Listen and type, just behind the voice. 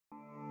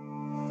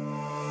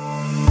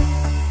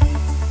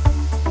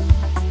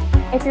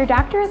If your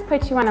doctor has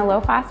put you on a low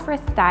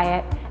phosphorus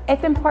diet,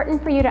 it's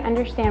important for you to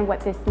understand what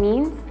this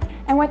means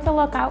and what to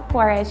look out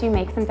for as you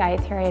make some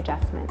dietary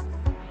adjustments.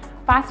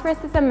 Phosphorus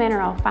is a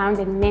mineral found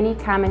in many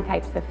common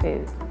types of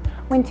foods.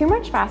 When too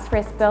much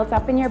phosphorus builds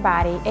up in your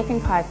body, it can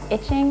cause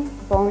itching,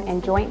 bone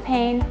and joint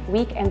pain,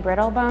 weak and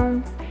brittle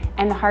bones,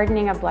 and the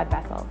hardening of blood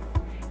vessels.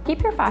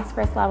 Keep your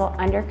phosphorus level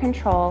under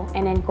control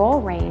and in goal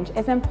range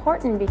is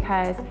important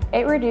because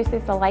it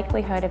reduces the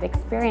likelihood of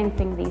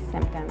experiencing these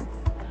symptoms.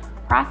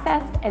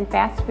 Processed and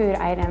fast food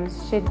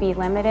items should be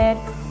limited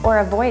or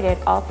avoided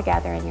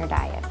altogether in your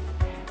diet.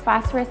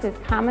 Phosphorus is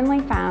commonly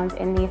found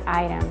in these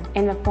items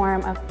in the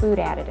form of food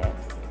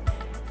additives.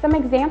 Some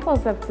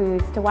examples of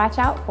foods to watch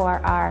out for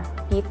are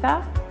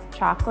pizza,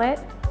 chocolate,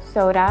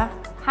 soda,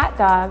 hot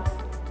dogs,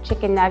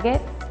 chicken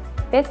nuggets,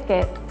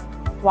 biscuits,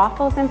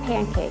 waffles and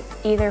pancakes,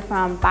 either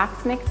from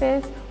box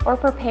mixes or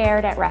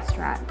prepared at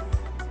restaurants.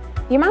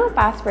 The amount of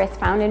phosphorus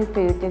found in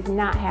food does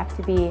not have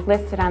to be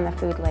listed on the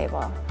food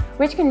label,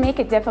 which can make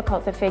it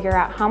difficult to figure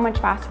out how much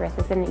phosphorus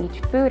is in each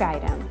food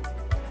item.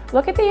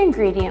 Look at the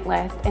ingredient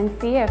list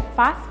and see if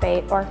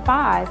phosphate or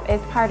phos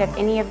is part of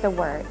any of the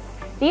words.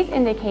 These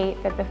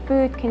indicate that the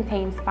food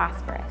contains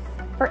phosphorus.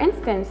 For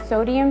instance,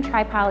 sodium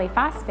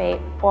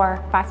tripolyphosphate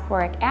or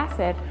phosphoric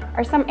acid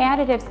are some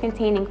additives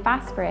containing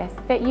phosphorus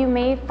that you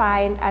may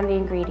find on the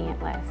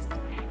ingredient list.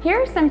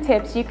 Here are some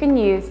tips you can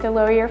use to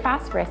lower your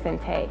phosphorus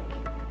intake.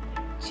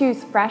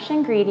 Choose fresh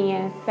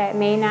ingredients that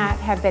may not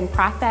have been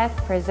processed,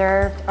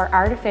 preserved, or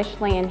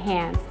artificially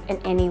enhanced in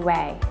any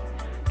way.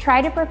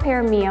 Try to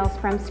prepare meals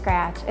from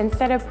scratch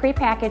instead of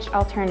prepackaged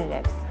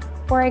alternatives.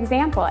 For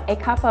example, a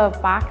cup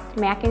of boxed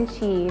mac and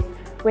cheese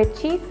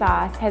with cheese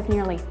sauce has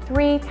nearly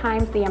 3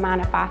 times the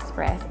amount of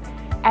phosphorus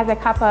as a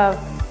cup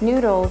of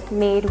noodles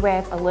made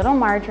with a little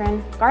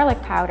margarine, garlic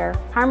powder,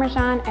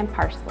 Parmesan, and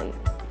parsley.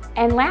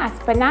 And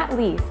last but not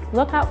least,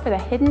 look out for the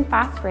hidden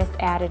phosphorus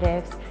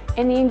additives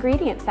in the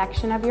ingredient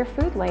section of your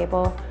food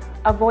label,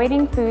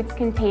 avoiding foods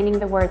containing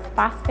the words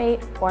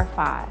phosphate or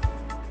phos.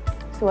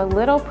 So a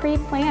little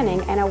pre-planning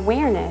and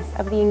awareness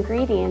of the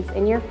ingredients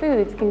in your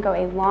foods can go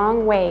a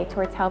long way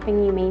towards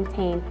helping you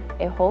maintain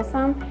a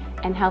wholesome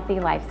and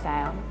healthy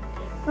lifestyle.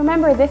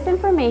 Remember, this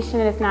information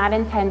is not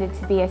intended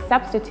to be a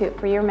substitute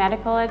for your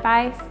medical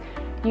advice.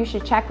 You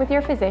should check with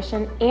your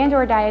physician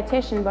and/or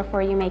dietitian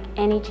before you make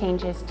any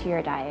changes to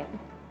your diet.